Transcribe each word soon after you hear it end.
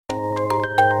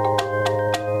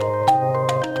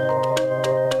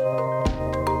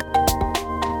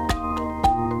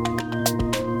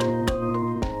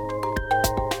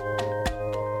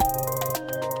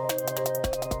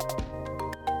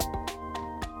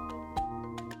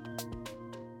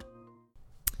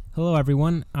Hello,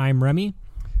 everyone. I'm Remy.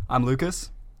 I'm Lucas.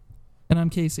 And I'm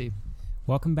Casey.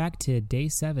 Welcome back to Day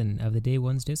 7 of the Day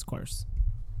 1's Discourse.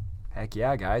 Heck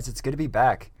yeah, guys. It's good to be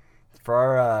back. For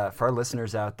our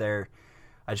listeners out there,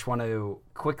 I just want to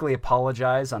quickly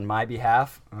apologize on my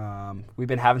behalf. We've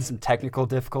been having some technical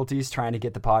difficulties trying to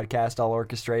get the podcast all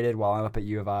orchestrated while I'm up at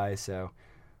U of I, so...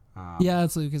 yeah,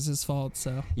 it's Lucas's fault,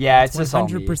 so... Yeah, it's just all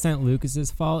me. 100%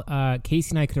 Lucas's fault.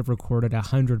 Casey and I could have recorded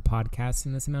 100 podcasts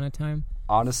in this amount of time.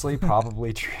 Honestly,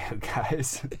 probably true,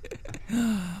 guys.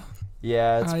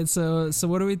 Yeah. All right, so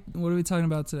what are we talking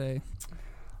about today?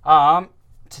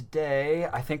 Today,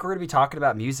 I think we're going to be talking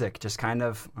about music, just kind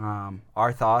of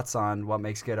our thoughts on what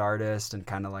makes good artists and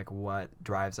kind of like what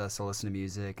drives us to listen to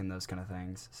music and those kind of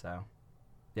things. So,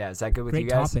 yeah, is that good with you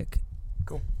guys? Great topic.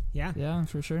 Cool. Yeah,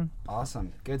 for sure.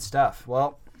 Awesome. Good stuff.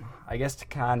 Well, I guess to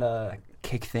kind of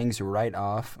kick things right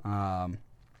off, I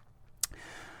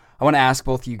want to ask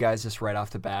both of you guys just right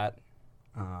off the bat,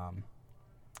 kind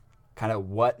of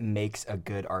what makes a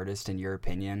good artist in your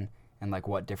opinion, and like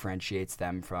what differentiates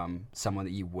them from someone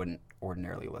that you wouldn't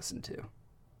ordinarily listen to?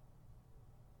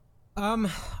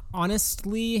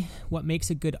 Honestly, what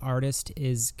makes a good artist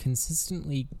is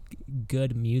consistently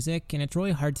good music, and it's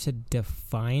really hard to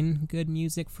define good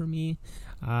music for me.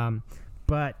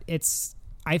 But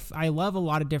I love a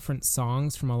lot of different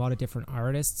songs from a lot of different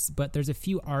artists, but there's a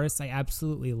few artists I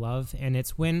absolutely love, and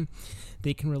it's when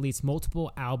they can release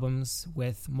multiple albums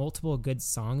with multiple good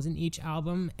songs in each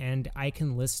album, and I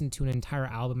can listen to an entire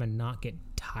album and not get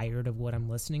tired of what I'm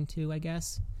listening to, I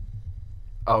guess.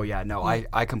 Oh, yeah, no,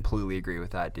 I completely agree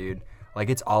with that, dude. Like,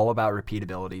 it's all about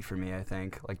repeatability for me, I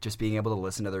think. Like, just being able to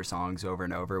listen to their songs over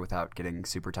and over without getting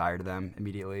super tired of them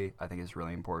immediately, I think is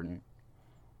really important.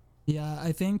 Yeah,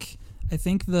 I think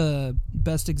the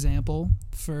best example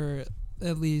for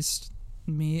at least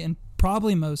me and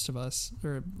probably most of us,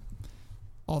 or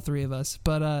all three of us,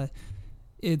 but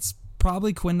it's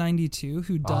probably Quinn92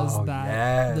 who does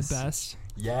that the best.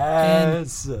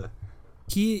 Yes. And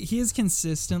he has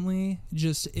consistently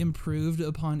just improved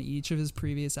upon each of his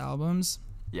previous albums.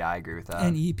 Yeah, I agree with that.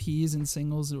 And EPs and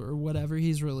singles or whatever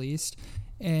he's released.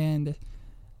 And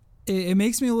it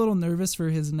makes me a little nervous for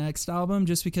his next album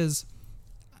just because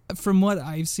from what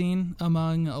I've seen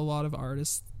among a lot of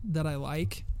artists that I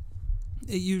like,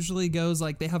 it usually goes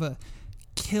like they have a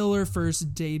killer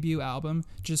first debut album,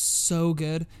 just so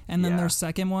good. And then their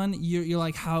second one, you're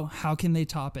like, how can they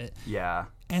top it? Yeah.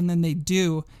 And then they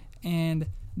do. And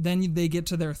then they get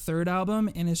to their third album,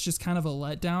 and it's just kind of a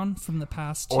letdown from the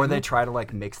past two. Or they try to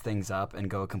like mix things up and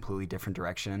go a completely different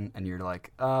direction, and you're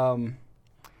like,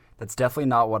 that's definitely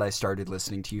not what I started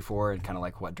listening to you for, and kind of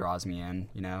like what draws me in,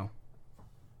 you know?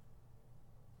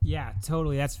 Yeah,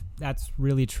 totally. That's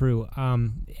really true.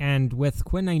 And with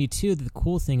Quinn92, the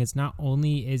cool thing is not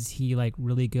only is he like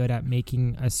really good at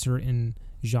making a certain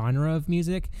genre of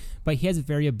music, but he has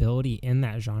variability in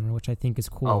that genre, which I think is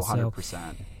cool. Oh, 100%. So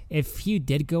if he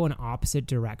did go an opposite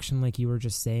direction, like you were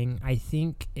just saying, I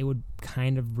think it would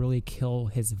kind of really kill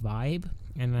his vibe.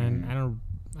 And then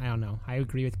I don't know. I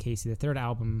agree with Casey. The third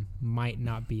album might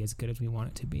not be as good as we want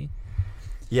it to be.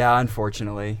 Yeah,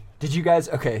 unfortunately. Did you guys,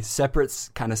 separate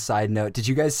kind of side note, did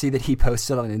you guys see that he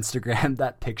posted on Instagram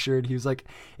that picture? And he was like,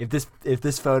 if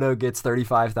this photo gets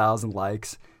 35,000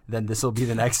 likes, then this will be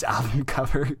the next album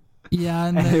cover. Yeah,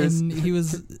 and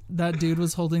that dude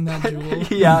was holding that jewel.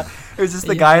 Yeah, it was just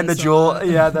the guy in the jewel.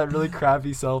 That really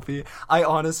crappy selfie.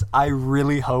 I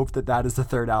really hope that is the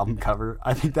third album cover.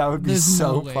 I think that would be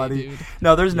funny. Dude.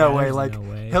 No, there's no way. Like, no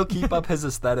way. He'll keep up his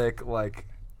aesthetic, like,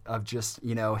 of just,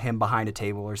 him behind a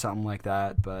table or something like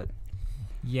that, but...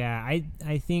 Yeah,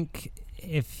 I think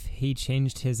if he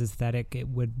changed his aesthetic, it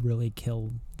would really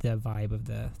kill the vibe of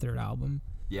the third album.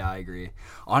 Yeah, I agree.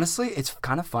 Honestly, it's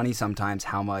kind of funny sometimes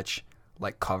how much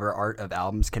like cover art of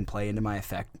albums can play into my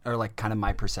effect or like kind of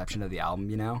my perception of the album,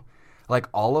 you know? Like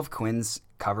all of Quinn's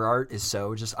cover art is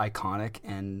so just iconic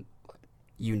and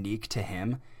unique to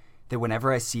him that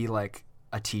whenever I see like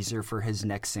a teaser for his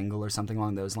next single or something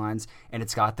along those lines and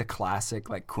it's got the classic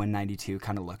like Quinn92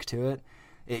 kind of look to it,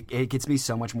 it gets me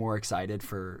so much more excited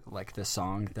for like the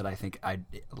song that I think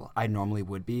I normally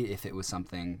would be if it was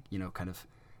something, kind of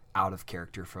out of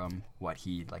character from what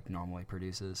he like normally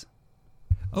produces.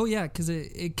 Oh yeah, because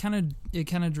it kind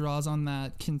of draws on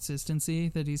that consistency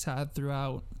that he's had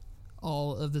throughout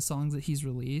all of the songs that he's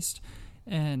released,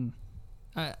 and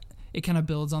it kind of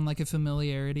builds on like a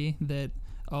familiarity that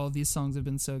these songs have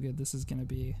been so good. This is gonna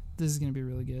be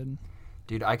really good.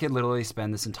 Dude, I could literally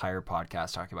spend this entire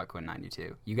podcast talking about Quinn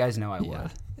 92. You guys know I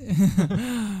would.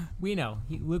 We know.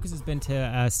 Lucas has been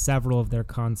to several of their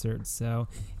concerts, so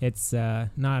it's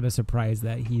not a surprise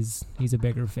that he's a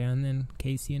bigger fan than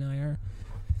Casey and I are.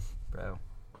 Bro,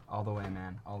 all the way,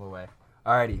 man. All the way.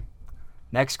 Alrighty.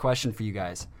 Next question for you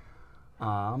guys.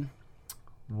 So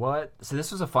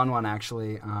this was a fun one,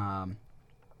 actually.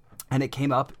 And it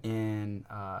came up in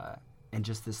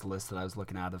just this list that I was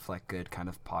looking at of like good kind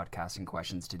of podcasting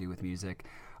questions to do with music.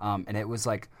 And it was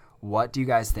like, what do you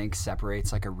guys think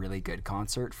separates like a really good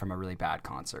concert from a really bad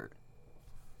concert?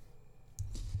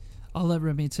 I'll let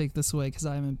Remy take this away because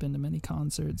I haven't been to many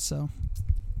concerts. So,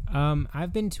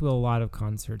 I've been to a lot of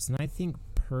concerts, and I think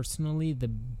personally the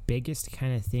biggest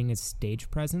kind of thing is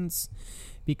stage presence,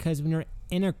 because when you're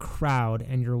in a crowd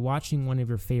and you're watching one of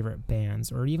your favorite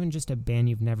bands, or even just a band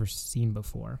you've never seen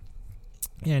before,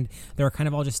 and they're kind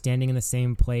of all just standing in the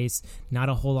same place, not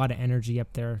a whole lot of energy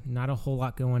up there, not a whole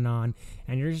lot going on,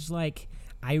 and you're just like,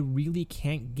 I really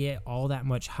can't get all that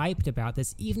much hyped about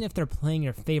this, even if they're playing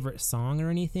your favorite song or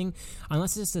anything,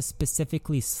 unless it's a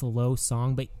specifically slow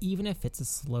song. But even if it's a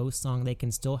slow song, they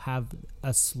can still have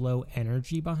a slow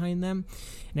energy behind them.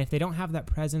 And if they don't have that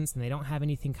presence and they don't have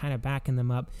anything kind of backing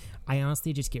them up, I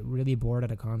honestly just get really bored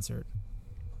at a concert.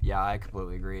 Yeah, I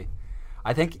completely agree.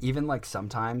 I think even like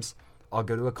sometimes I'll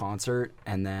go to a concert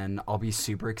and then I'll be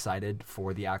super excited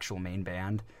for the actual main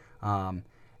band.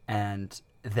 And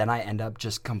then I end up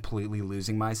just completely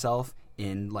losing myself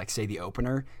in, like, say, the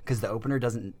opener, because the opener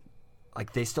doesn't,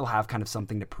 like, they still have kind of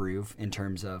something to prove in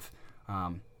terms of,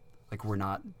 like, we're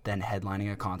not then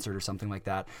headlining a concert or something like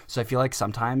that. So I feel like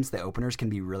sometimes the openers can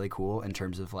be really cool in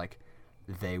terms of, like,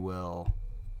 they will,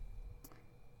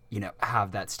 you know,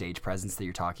 have that stage presence that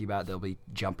you're talking about. They'll be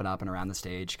jumping up and around the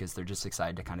stage because they're just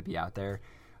excited to kind of be out there,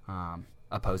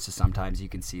 opposed to sometimes you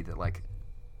can see that, like,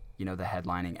 you know, the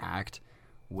headlining act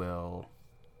will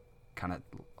kind of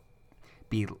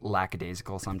be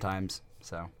lackadaisical sometimes.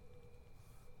 So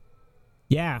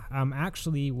yeah,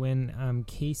 actually when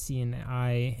Casey and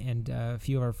I and a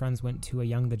few of our friends went to a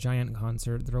Young the Giant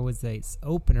concert, there was this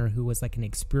opener who was like an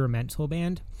experimental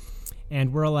band,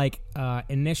 and we're like,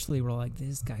 initially we're like,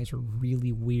 these guys are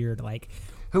really weird. Like,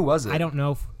 who was it? I don't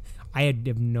know. I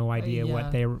have no idea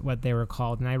what they were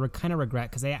called, and I kind of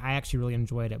regret, because I actually really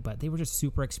enjoyed it, but they were just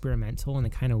super experimental and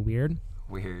kind of weird.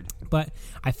 But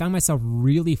I found myself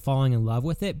really falling in love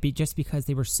with it, just because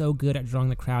they were so good at drawing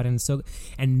the crowd,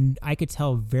 and I could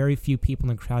tell very few people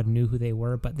in the crowd knew who they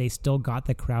were, but they still got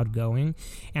the crowd going.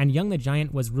 And Young the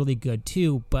Giant was really good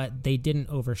too, but they didn't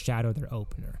overshadow their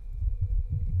opener.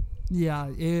 Yeah,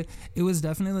 it was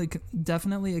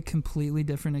definitely a completely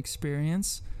different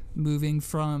experience moving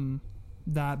from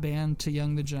that band to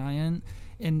Young the Giant,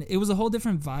 and it was a whole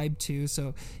different vibe too.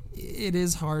 So it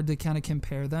is hard to kind of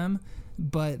compare them.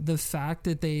 But the fact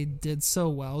that they did so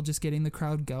well, just getting the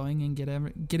crowd going and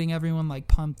getting everyone like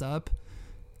pumped up,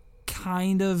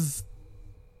 kind of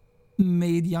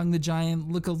made Young the Giant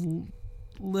look a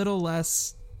little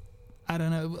less, I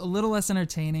don't know, a little less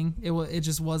entertaining. It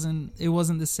just wasn't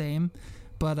the same,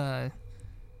 but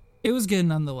it was good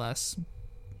nonetheless.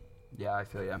 Yeah, I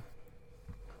feel you.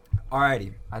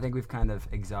 Alrighty, I think we've kind of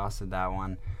exhausted that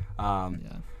one. Yeah.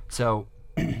 So,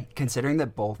 considering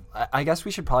that both, I guess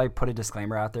we should probably put a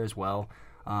disclaimer out there as well,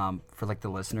 for like the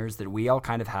listeners, that we all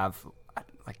kind of have,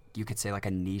 like, you could say like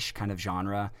a niche kind of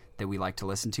genre that we like to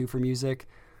listen to for music,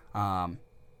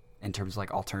 in terms of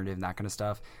like alternative and that kind of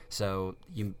stuff. So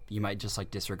you might just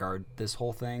like disregard this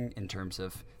whole thing in terms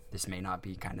of this may not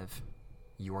be kind of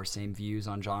your same views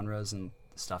on genres and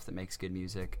stuff that makes good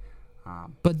music.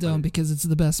 But don't, because it's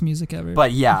the best music ever.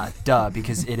 But yeah,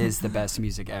 because it is the best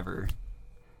music ever.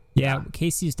 Yeah,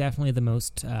 Casey's definitely the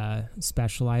most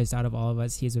specialized out of all of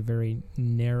us. He has a very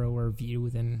narrower view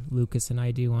than Lucas and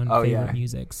I do on favorite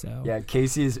music. So yeah,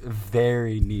 Casey is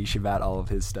very niche about all of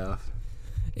his stuff.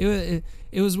 It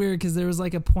was weird because there was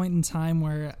like a point in time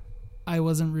where I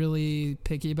wasn't really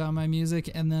picky about my music,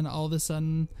 and then all of a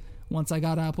sudden, once I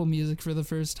got Apple Music for the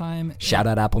first time, shout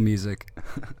out Apple Music.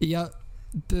 Yeah,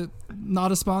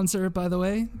 not a sponsor, by the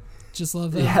way. Just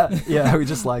love that. Yeah, we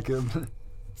just like him.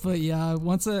 But yeah,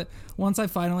 once I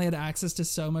finally had access to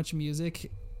so much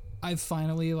music, I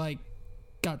finally like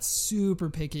got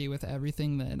super picky with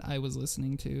everything that I was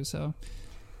listening to. So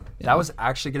yeah. That was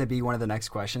actually going to be one of the next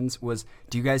questions. Was,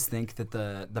 do you guys think that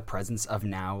the presence of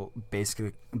now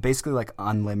basically like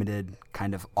unlimited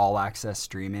kind of all access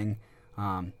streaming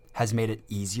has made it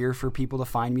easier for people to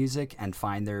find music and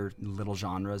find their little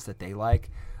genres that they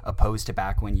like, opposed to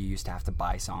back when you used to have to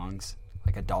buy songs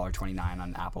like $1.29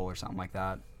 on Apple or something like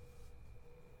that?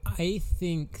 I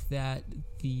think that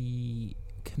the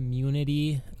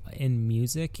community in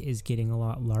music is getting a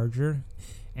lot larger.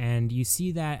 And you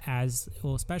see that as,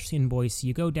 well, especially in Boise,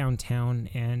 you go downtown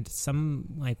and some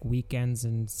like weekends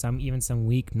and some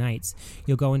weeknights,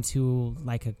 you'll go into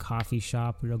like a coffee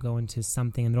shop or you'll go into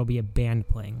something and there'll be a band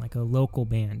playing, like a local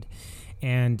band.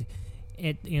 And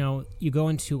you go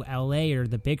into LA or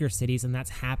the bigger cities and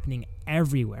that's happening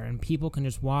everywhere, and people can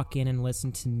just walk in and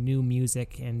listen to new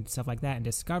music and stuff like that and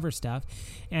discover stuff.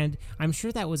 And I'm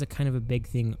sure that was a kind of a big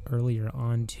thing earlier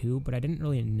on too, but I didn't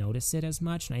really notice it as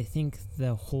much. And I think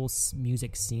the whole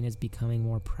music scene is becoming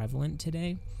more prevalent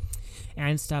today.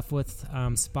 And stuff with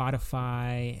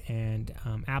Spotify and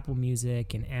Apple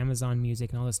Music and Amazon Music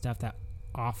and all this stuff that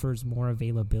offers more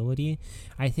availability,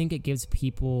 I think it gives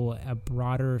people a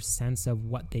broader sense of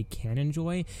what they can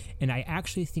enjoy, and I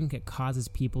actually think it causes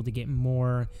people to get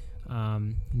more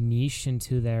niche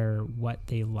into their what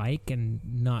they like and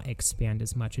not expand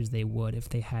as much as they would if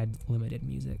they had limited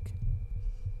music.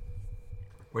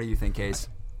 What do you think, Case?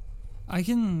 I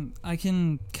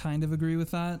can kind of agree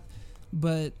with that,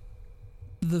 but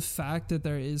the fact that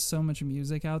there is so much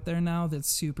music out there now that's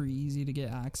super easy to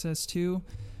get access to,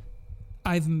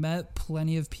 I've met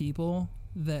plenty of people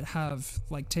that have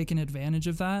like taken advantage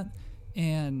of that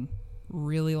and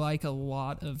really like a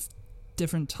lot of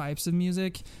different types of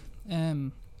music.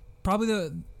 Probably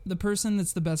the person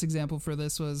that's the best example for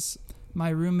this was my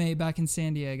roommate back in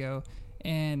San Diego,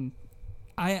 and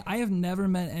I have never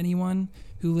met anyone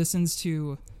who listens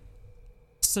to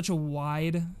such a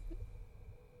wide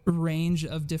range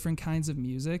of different kinds of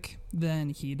music than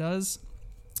he does.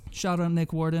 Shout out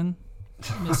Nick Warden.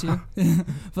 Miss you.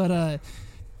 But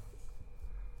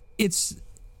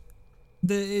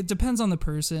it depends on the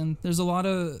person. There's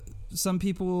some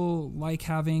people like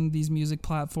having these music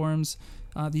platforms,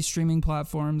 these streaming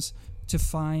platforms, to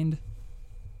find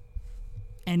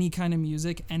any kind of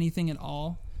music, anything at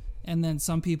all. And then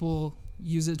some people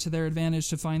use it to their advantage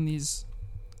to find these,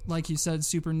 like you said,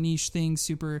 super niche things,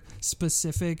 super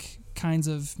specific kinds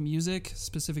of music,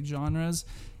 specific genres.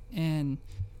 And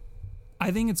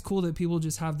I think it's cool that people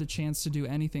just have the chance to do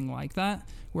anything like that.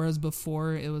 Whereas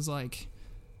before it was like,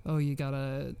 oh, you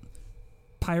gotta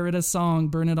pirate a song,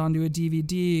 burn it onto a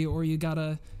DVD, or you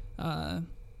gotta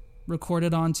record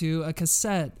it onto a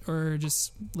cassette, or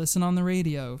just listen on the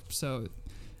radio. So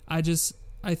I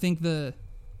think the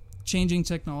changing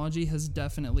technology has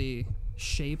definitely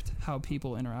shaped how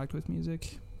people interact with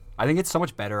music. I think it's so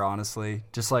much better, honestly.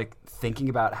 Just like thinking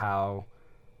about how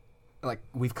like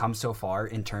we've come so far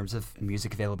in terms of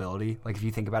music availability. Like if you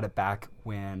think about it, back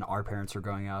when our parents were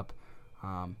growing up,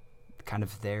 kind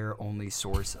of their only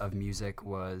source of music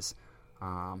was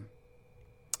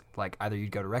like either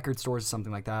you'd go to record stores or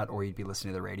something like that, or you'd be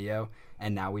listening to the radio.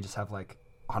 And now we just have like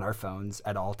on our phones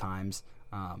at all times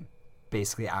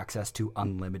basically access to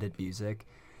unlimited music.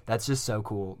 That's just so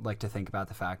cool, like to think about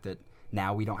the fact that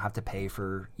now we don't have to pay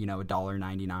for,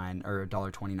 $1.99 or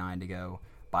 $1.29 to go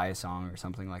buy a song or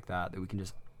something like that we can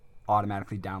just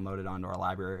automatically download it onto our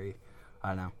library. I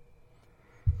don't know.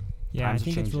 Yeah, I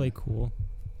think it's really cool.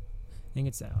 I think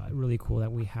it's really cool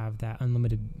that we have that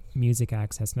unlimited music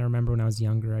access. And I remember when I was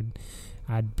younger,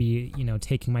 I'd be,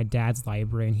 taking my dad's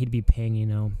library and he'd be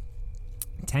paying,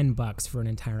 $10 for an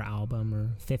entire album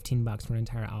or $15 for an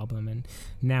entire album. And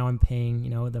now I'm paying,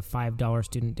 the $5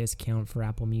 student discount for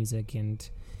Apple Music, and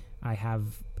I have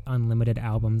unlimited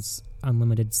albums,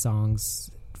 unlimited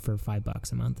songs for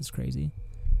 $5 a month. Is crazy.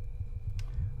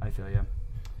 I feel you.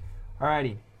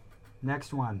 Alrighty,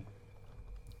 next one.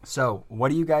 So, what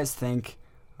do you guys think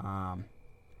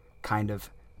kind of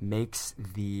makes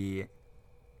the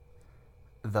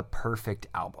perfect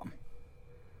album?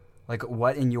 Like,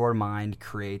 what in your mind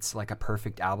creates like a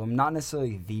perfect album? Not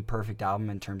necessarily the perfect album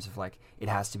in terms of like it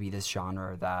has to be this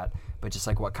genre or that, but just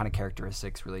like what kind of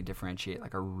characteristics really differentiate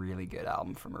like a really good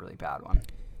album from a really bad one?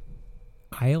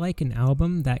 I like an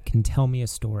album that can tell me a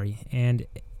story, and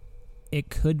it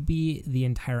could be the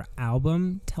entire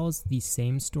album tells the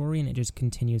same story and it just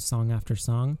continues song after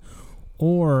song,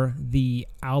 or the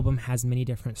album has many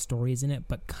different stories in it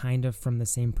but kind of from the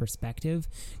same perspective,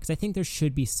 because I think there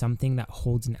should be something that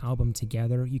holds an album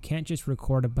together. You can't just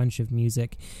record a bunch of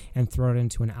music and throw it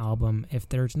into an album if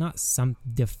there's not some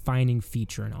defining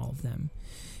feature in all of them.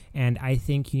 And I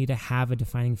think you need to have a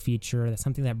defining feature, that's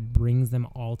something that brings them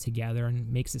all together and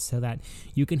makes it so that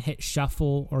you can hit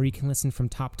shuffle or you can listen from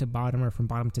top to bottom or from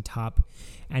bottom to top,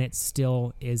 and it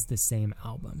still is the same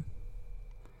album.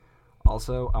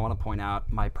 Also, I want to point out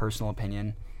my personal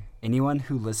opinion. Anyone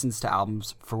who listens to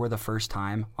albums for the first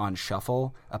time on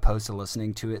shuffle, opposed to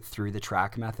listening to it through the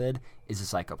track method, is a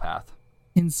psychopath.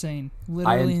 Insane.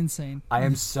 Literally I am, insane. I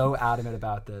am so adamant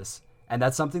about this. And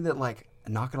that's something that, like,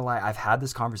 not gonna lie, I've had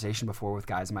this conversation before with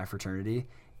guys in my fraternity,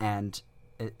 and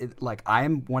like, I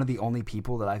am one of the only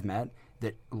people that I've met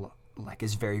that like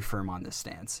is very firm on this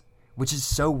stance, which is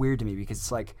so weird to me because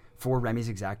it's like, for Remy's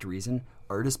exact reason,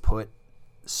 artists put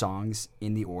songs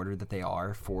in the order that they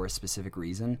are for a specific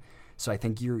reason. So I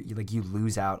think you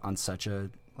lose out on such a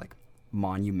like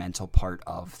monumental part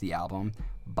of the album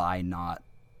by not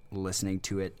listening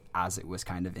to it as it was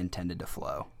kind of intended to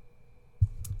flow.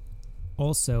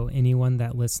 Also, anyone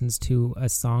that listens to a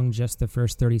song just the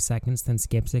first 30 seconds then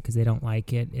skips it because they don't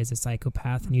like it is a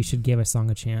psychopath, and you should give a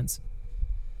song a chance.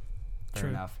 Fair True.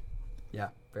 enough. Yeah,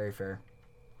 very fair.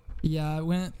 Yeah,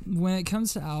 when it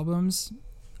comes to albums,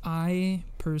 I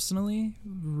personally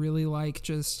really like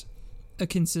just a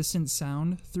consistent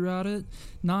sound throughout it.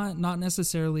 Not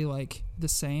necessarily like the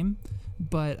same,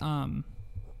 but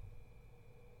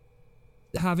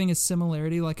having a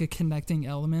similarity, like a connecting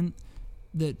element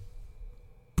that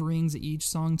brings each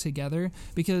song together.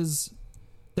 Because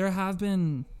there have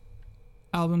been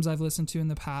albums I've listened to in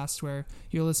the past where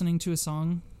you're listening to a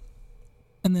song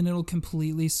and then it'll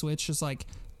completely switch, just like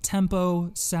tempo,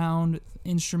 sound,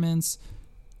 instruments,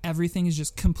 everything is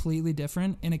just completely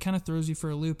different, and it kind of throws you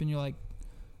for a loop, and you're like,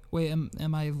 wait,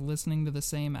 am I listening to the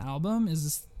same album?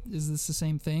 Is this the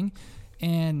same thing?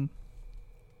 And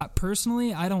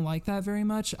personally, I don't like that very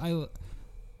much.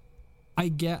 I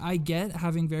get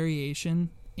having variation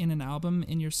in an album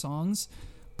in your songs,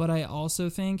 but I also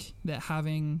think that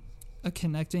having a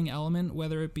connecting element,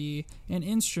 whether it be an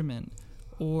instrument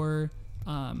or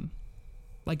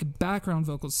like background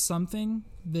vocals, something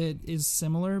that is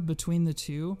similar between the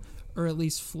two, or at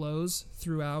least flows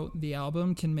throughout the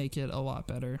album, can make it a lot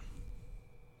better.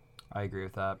 I agree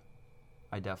with that.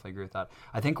 I definitely agree with that.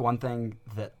 I think one thing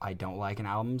that I don't like in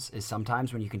albums is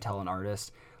sometimes when you can tell an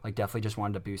artist like definitely just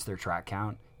wanted to boost their track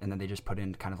count, and then they just put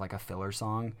in kind of like a filler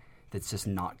song that's just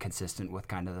not consistent with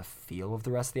kind of the feel of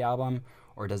the rest of the album,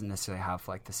 or doesn't necessarily have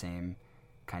like the same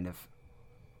kind of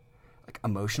like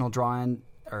emotional draw-in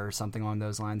or something along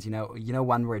those lines. You know,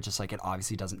 one where it just like it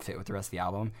obviously doesn't fit with the rest of the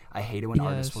album. I hate it when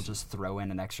artists will just throw in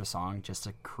an extra song just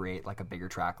to create like a bigger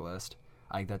track list.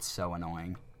 I think that's so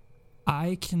annoying.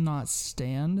 I cannot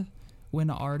stand when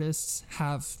artists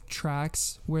have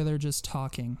tracks where they're just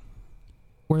talking,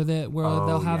 where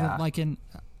they'll have like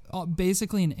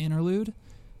basically an interlude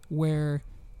where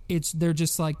they're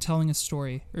just like telling a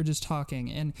story or just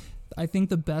talking. And I think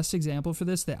the best example for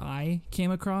this that I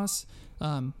came across,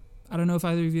 I don't know if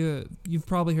either of you've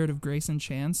probably heard of Grayson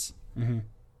Chance. Mm-hmm.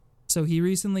 So he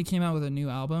recently came out with a new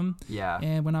album. Yeah.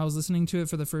 And when I was listening to it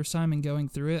for the first time and going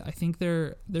through it, I think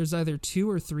there's either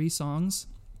 2 or 3 songs.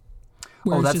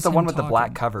 Oh, that's the one with the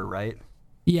black cover, right?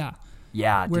 Yeah.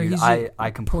 Yeah, dude.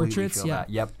 I completely feel that.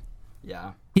 Yep.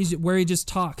 Yeah. He's where he just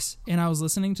talks. And I was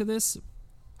listening to this.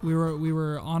 We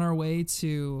were on our way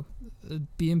to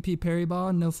BMP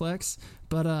Paribas, no flex,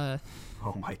 but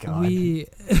oh my god.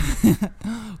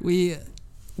 we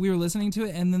were listening to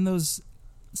it, and then those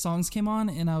songs came on,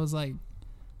 and I was like,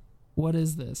 what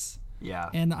is this? Yeah.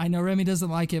 And I know Remy doesn't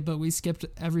like it, but we skipped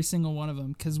every single one of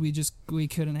them because we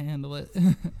couldn't handle it.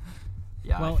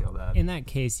 Yeah, well, I feel that. In that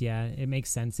case, yeah, it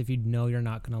makes sense if you know you're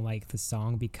not going to like the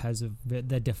song because of the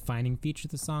defining feature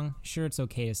of the song. Sure, it's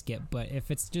okay to skip, but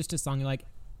if it's just a song you're like,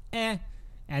 and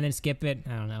then skip it,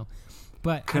 I don't know.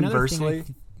 But conversely,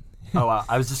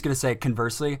 I was just going to say,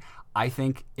 conversely, I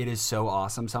think it is so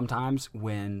awesome sometimes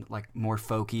when like more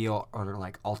folky or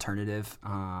like alternative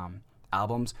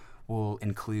albums will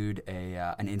include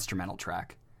an instrumental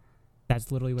track. That's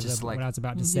literally what I was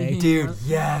about to say. Dude,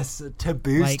 yes. To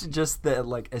boost like, just the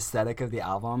like aesthetic of the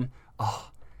album. Oh,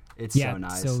 it's so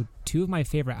nice. So 2 of my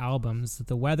favorite albums,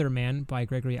 The Weatherman by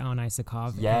Gregory Alan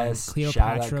Isakov, yes, and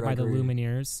Cleopatra by the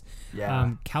Lumineers.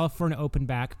 Yeah. California Open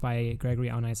Back by Gregory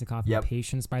Alan Isakov, yep. and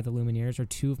Patience by the Lumineers are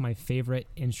 2 of my favorite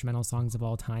instrumental songs of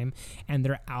all time, and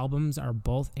their albums are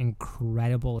both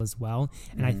incredible as well,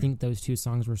 and I think those 2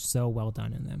 songs were so well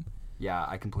done in them. Yeah,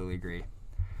 I completely agree.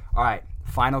 All right,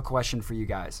 final question for you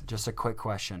guys. Just a quick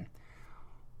question.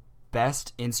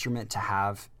 Best instrument to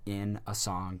have in a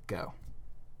song, go.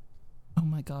 Oh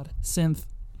my god. Synth.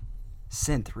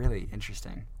 Synth, really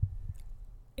interesting.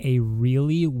 A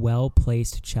really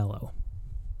well-placed cello.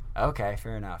 Okay,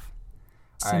 fair enough.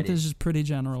 Synth is just pretty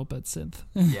general, but synth.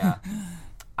 Yeah.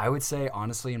 I would say,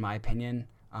 honestly, in my opinion,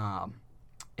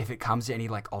 if it comes to any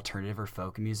like alternative or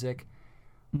folk music,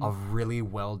 a really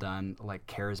well done, like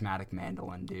charismatic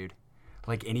mandolin, dude.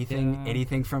 Like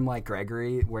anything from like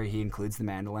Gregory where he includes the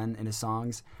mandolin in his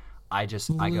songs, I go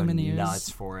Lumineers. nuts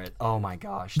for it. Oh my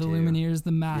gosh, The dude. Lumineers,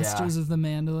 the masters of the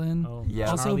mandolin. Oh,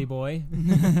 Yeah. Charlie Boy.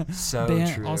 So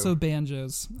true. Also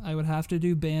banjos. I would have to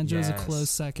do banjos a Yes. close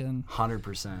second.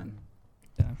 100%.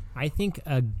 Yeah. I think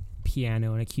a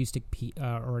piano, an acoustic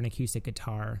or an acoustic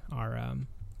guitar are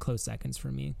close seconds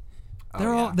for me.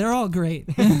 They're all great.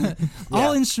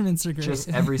 All instruments are great. Just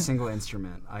every single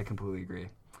instrument. I completely agree.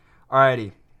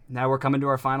 Alrighty. Now we're coming to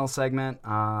our final segment.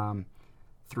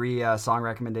 3 song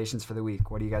recommendations for the week.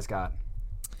 What do you guys got?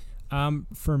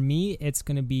 For me, it's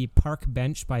going to be Park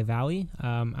Bench by Valley.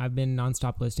 I've been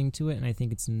nonstop listening to it, and I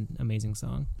think it's an amazing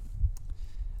song.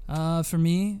 For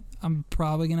me, I'm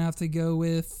probably going to have to go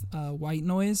with White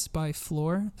Noise by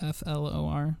Floor,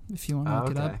 Flor, if you want to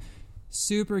look it up.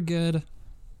 Super good.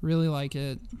 Really like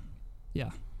it. Yeah.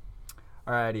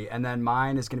 Alrighty. And then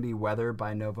mine is going to be Weather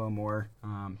by Novo More.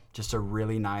 Just a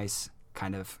really nice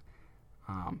kind of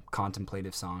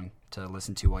contemplative song to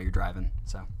listen to while you're driving.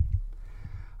 So,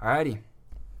 alrighty.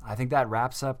 I think that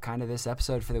wraps up kind of this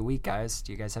episode for the week, guys.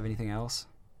 Do you guys have anything else?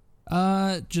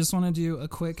 Just want to do a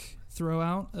quick throw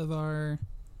out of our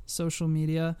social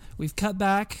media. We've cut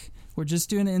back. We're just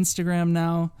doing Instagram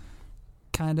now.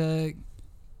 Kind of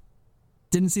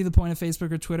didn't see the point of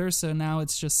Facebook or Twitter, so now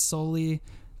it's just solely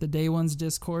the Day One's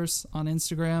Discourse on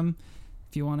Instagram.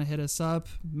 If you want to hit us up,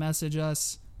 message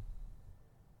us,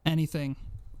 anything,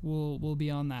 we'll be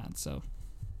on that. So,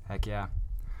 heck yeah.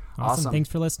 Awesome. Thanks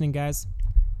for listening, guys.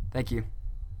 Thank you.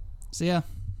 See ya.